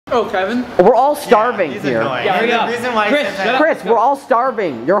Oh, Kevin? We're all starving here. Annoying. Yeah, hurry up. The reason why Chris, we're all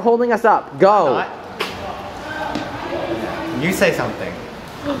starving. You're holding us up. Go. You say something.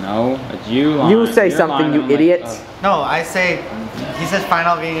 No, it's you. You say something, you idiot. No, I say. He says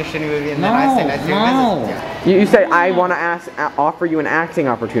Final being a shitty movie, and then I say that's your business. You say I want to offer you an acting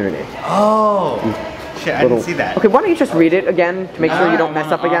opportunity. Oh, shit! I didn't see that. Okay, why don't you just read it again to make sure you don't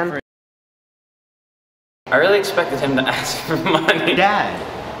mess up again? I really expected him to ask for money. Dad.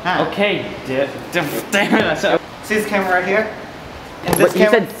 Huh. Okay, damn it. See this camera right here? But you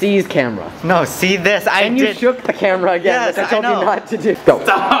said C's camera. No, see this. And you shook the camera again, yes, which I told you not to do. Go.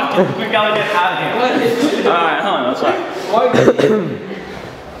 Stop! We gotta get out of here. Alright, hold on, let's try.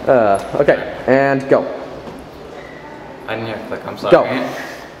 Okay, and go. I didn't hear a click, I'm sorry. Go.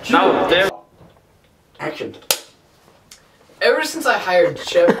 No, damn. Action. Ever since I hired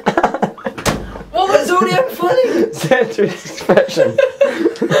Chip. Well, that's already funny. Sandra's expression.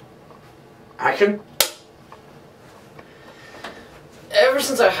 Action. Ever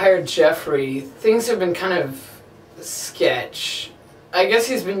since I hired Jeffrey, things have been kind of sketch. I guess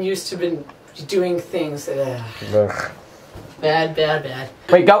he's been used to doing things that bad.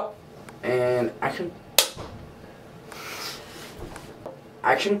 Wait, go. And action.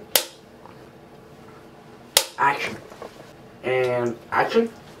 Action. Action. And action.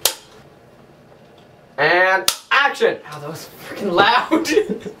 And action. Wow, that was freaking loud.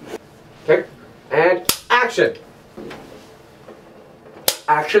 Okay. And action.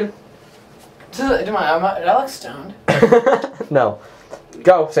 Action. Did I look stoned? No.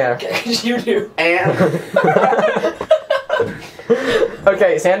 Go, Sander. You do. And.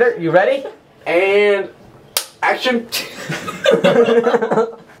 Okay, Sander, you ready? And action.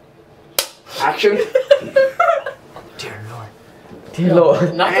 Action. Dear Lord. Dear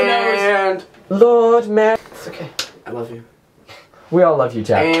Lord. Nothing else. And Lord, man. It's okay. I love you. We all love you,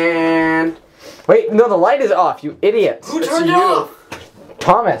 Jack. And wait, no, the light is off, you idiot. who turned it off?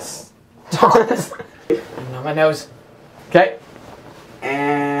 Thomas. On my nose. Okay.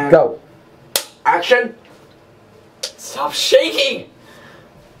 And Go. action. Stop shaking.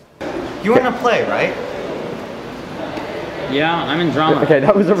 You want to play, right? Yeah, I'm in drama. Okay,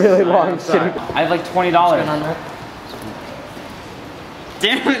 that was a really long shitty. I have like $20.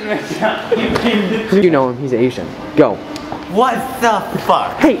 Damn it, You know him, he's Asian. Go. What the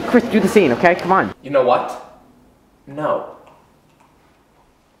fuck? Hey, Chris, do the scene, okay? Come on. You know what? No.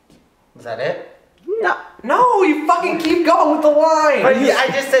 Is that it? No, you fucking keep going with the line. But I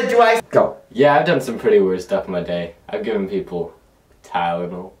just said, do I? Go. Yeah, I've done some pretty weird stuff in my day. I've given people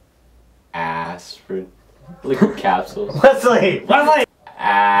Tylenol, aspirin, liquid capsules. Wesley! But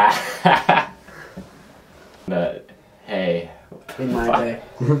hey. In my day.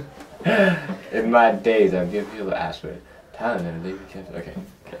 In my days, I've given people aspirin, Tylenol, liquid capsules. Okay.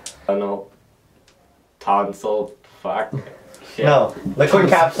 Tylenol, tonsil, fuck. Shit. No. Liquid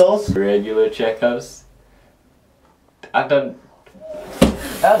capsules? Regular checkups. I've done.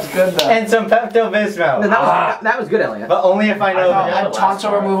 That's good though. And some Pepto-Bismol. No, that was good, Elliot. But only if I know I the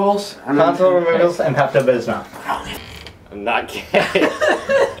tonsil removals. tonsil removals and Pepto-Bismol. I'm not gay.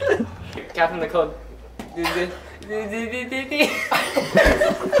 Captain the code.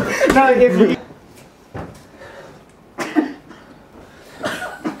 No, if you...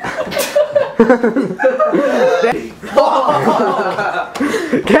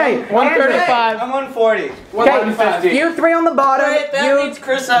 Okay, 135. I'm 140. 150. You three on the bottom. That means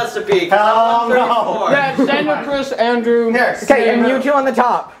Chris has to be. Hell no. Yeah, Sander, Chris, Andrew. Okay, and you two on the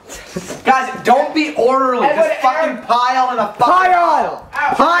top. Guys, don't be orderly. Just fucking pile in a Pile!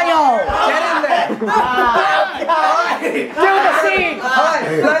 Pile! Get in there. Do the scene! Alright,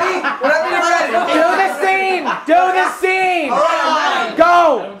 ready? Whenever you're ready. Do the scene! Do the scene! Alright.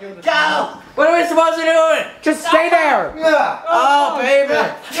 Go! Go. What are we supposed to do? Just stay there! Oh, baby.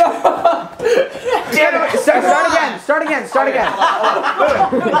 Damn it! Start again! Start again! Start again!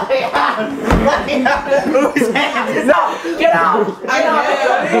 Whose hand is No! Get out!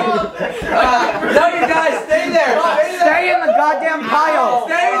 No, you guys, stay there. Stay in the goddamn pile!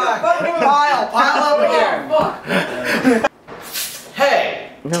 Stay in the fucking pile. Pile over here.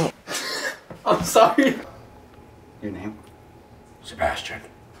 Hey. No. I'm sorry. Your name? Sebastian.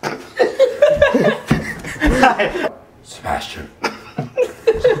 Sebastian.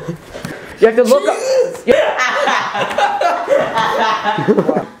 You have to look up.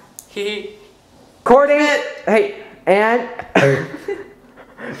 Recording. Hey, and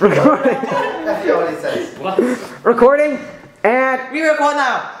recording. That's what he says. What? Recording and We record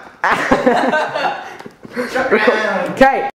now. Shut down. okay.